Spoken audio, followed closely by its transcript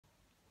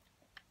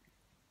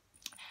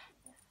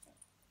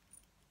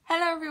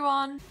Hello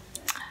everyone!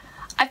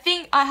 I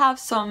think I have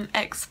some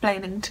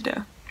explaining to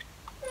do.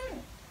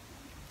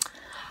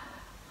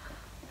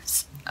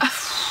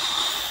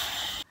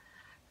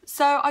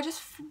 So I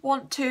just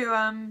want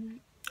to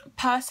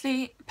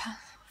firstly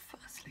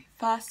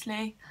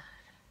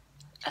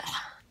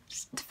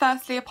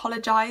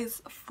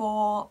apologise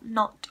for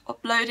not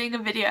uploading a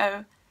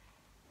video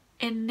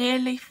in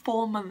nearly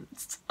 4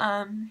 months.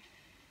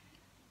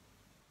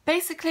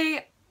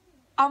 Basically,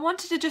 I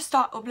wanted to just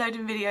start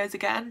uploading videos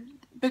again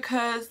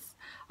because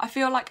I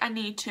feel like I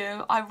need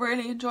to. I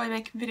really enjoy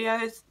making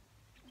videos,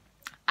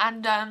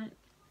 and I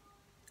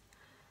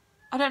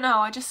don't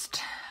know,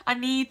 I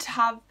need to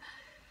have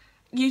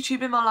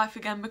YouTube in my life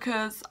again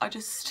because I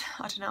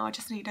don't know, I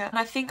just need it. And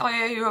I think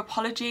I owe you an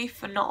apology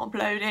for not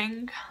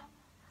uploading,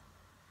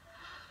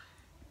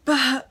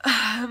 but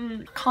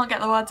can't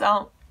get the words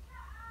out.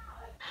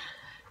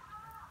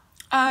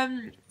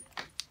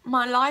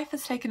 My life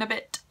has taken a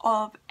bit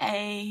of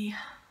a,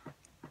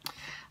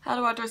 how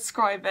do I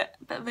describe it,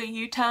 a bit of a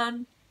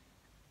U-turn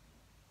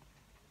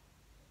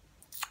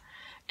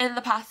in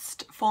the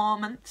past 4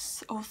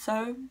 months or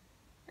so.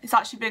 It's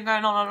actually been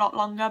going on a lot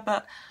longer,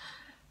 but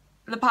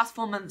the past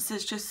 4 months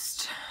is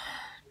just,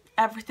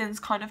 everything's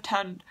kind of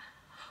turned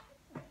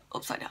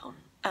upside down.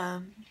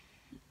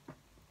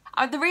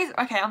 The reason,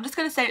 okay, I'm just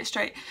going to say it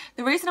straight.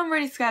 The reason I'm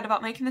really scared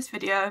about making this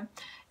video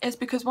is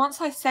because once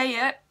I say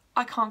it,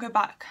 I can't go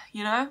back,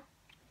 you know?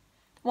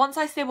 Once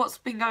I say what's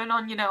been going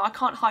on, you know, I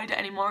can't hide it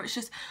anymore. It's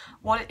just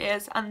what it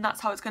is, and that's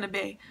how it's going to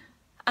be.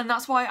 And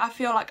that's why I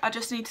feel like I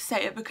just need to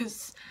say it,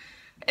 because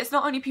it's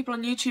not only people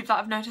on YouTube that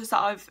I've noticed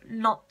that I've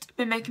not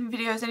been making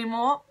videos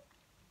anymore.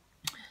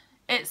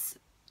 It's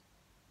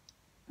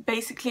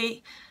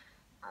basically,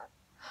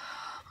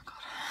 oh my god.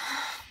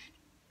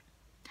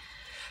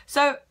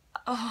 So,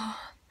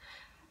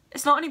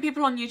 it's not only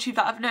people on YouTube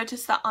that I've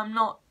noticed that I'm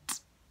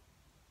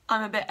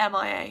a bit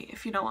MIA,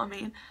 if you know what I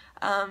mean.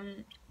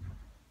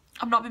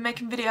 I've not been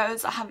making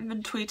videos, I haven't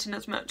been tweeting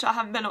as much, I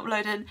haven't been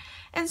uploading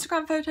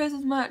Instagram photos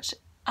as much,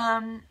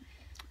 but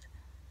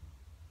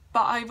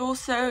I've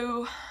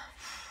also,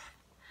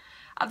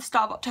 at the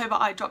start of October,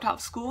 I dropped out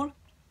of school.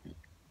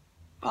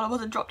 Well, I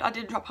didn't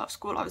drop out of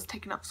school, I was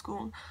taken out of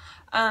school,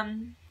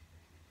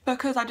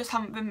 because I just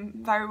haven't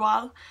been very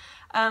well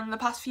the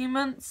past few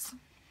months.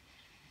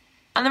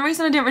 And the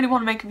reason I didn't really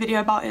want to make a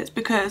video about it is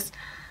because,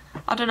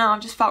 I don't know,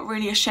 I've just felt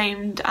really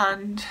ashamed,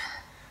 and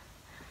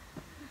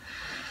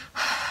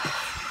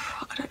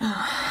I don't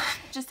know.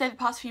 Just say the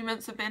past few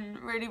months have been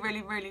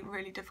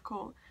really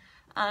difficult,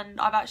 and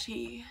I've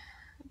actually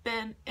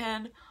been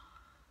in,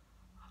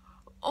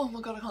 oh my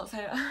god, I can't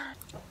say it.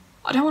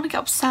 I don't want to get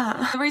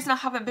upset. The reason I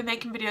haven't been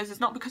making videos is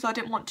not because I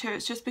didn't want to,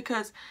 it's just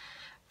because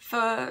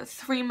for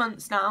 3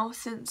 months now,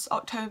 since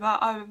October,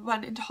 I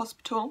went into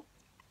hospital.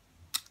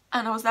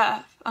 And I was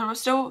there, and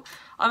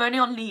I'm only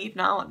on leave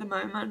now at the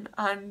moment,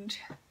 and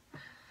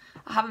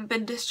I haven't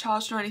been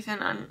discharged or anything,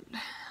 and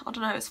I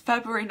don't know, it's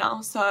February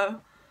now,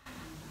 so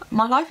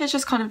my life has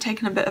just kind of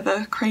taken a bit of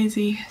a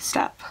crazy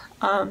step.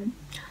 I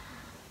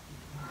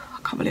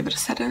can't believe I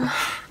just said it.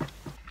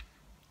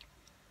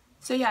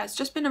 So yeah, it's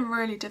just been a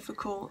really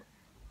difficult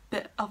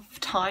bit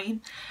of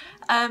time,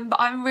 but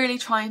I'm really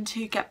trying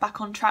to get back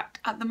on track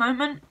at the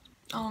moment.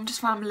 Oh, I'm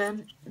just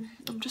rambling, oh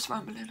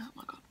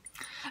my god.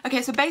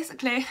 Okay, so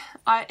basically,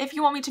 if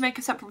you want me to make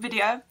a separate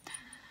video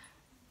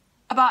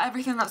about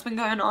everything that's been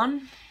going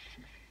on,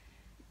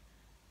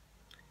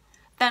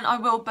 then I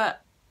will,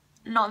 but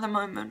not at the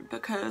moment,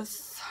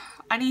 because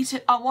I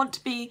want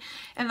to be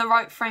in the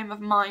right frame of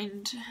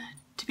mind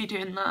to be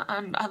doing that,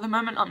 and at the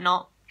moment I'm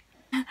not.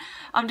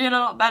 I'm doing a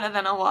lot better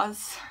than I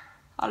was,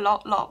 a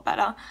lot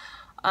better,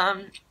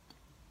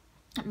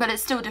 but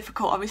it's still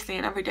difficult, obviously,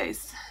 and every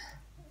day's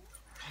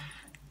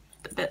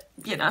a bit,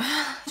 you know.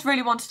 I just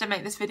really wanted to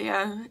make this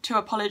video to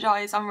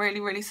apologise. I'm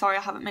really sorry I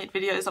haven't made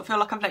videos. I feel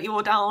like I've let you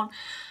all down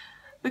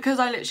because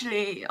I've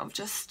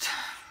just,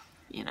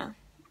 you know,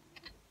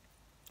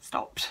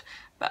 stopped.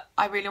 But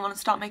I really want to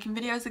start making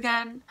videos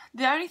again.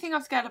 The only thing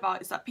I'm scared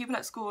about is that people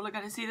at school are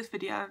going to see this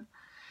video,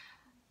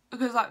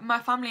 because like my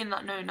family and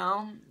that know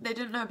now. They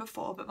didn't know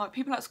before, but my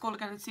people at school are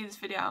going to see this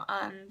video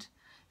and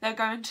they're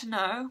going to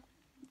know,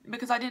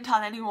 because I didn't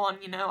tell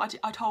anyone, you know.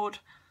 I told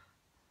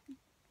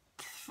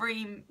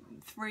three,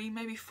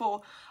 maybe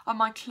 4 of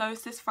my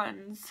closest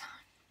friends,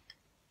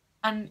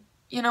 and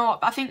you know what,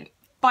 I think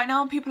by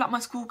now people at my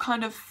school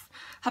kind of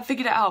have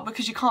figured it out,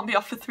 because you can't be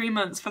off for 3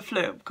 months for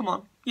flu, come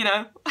on, you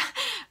know.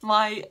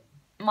 my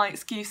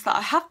excuse that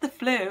I have the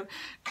flu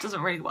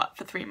doesn't really work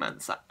for 3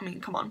 months, I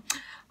mean, come on.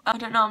 I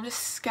don't know, I'm just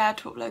scared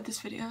to upload this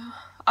video.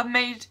 I've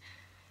made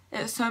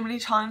it so many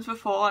times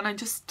before, and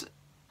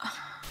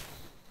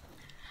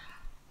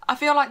I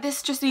feel like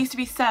this just needs to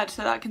be said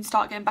so that I can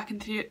start getting back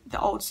into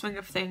the old swing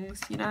of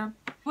things, you know.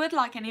 If you would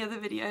like any other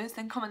videos,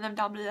 then comment them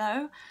down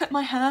below. Cut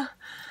my hair,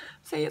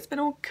 see, it's been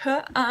all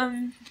cut,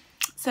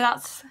 so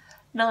that's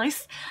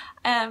nice.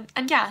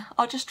 And yeah,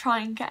 I'll just try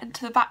and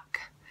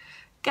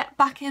get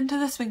back into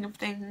the swing of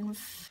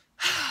things.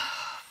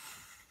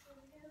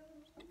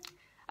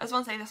 I just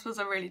want to say this was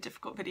a really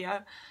difficult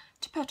video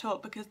to put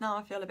up because now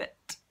I feel a bit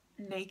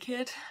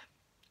naked,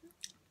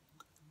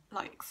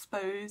 like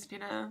exposed, you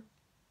know,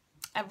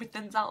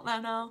 everything's out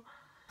there now.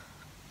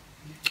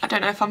 I don't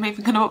know if I'm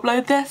even going to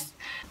upload this.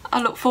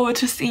 I look forward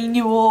to seeing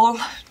you all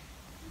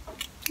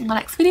in my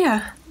next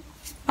video.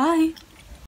 Bye.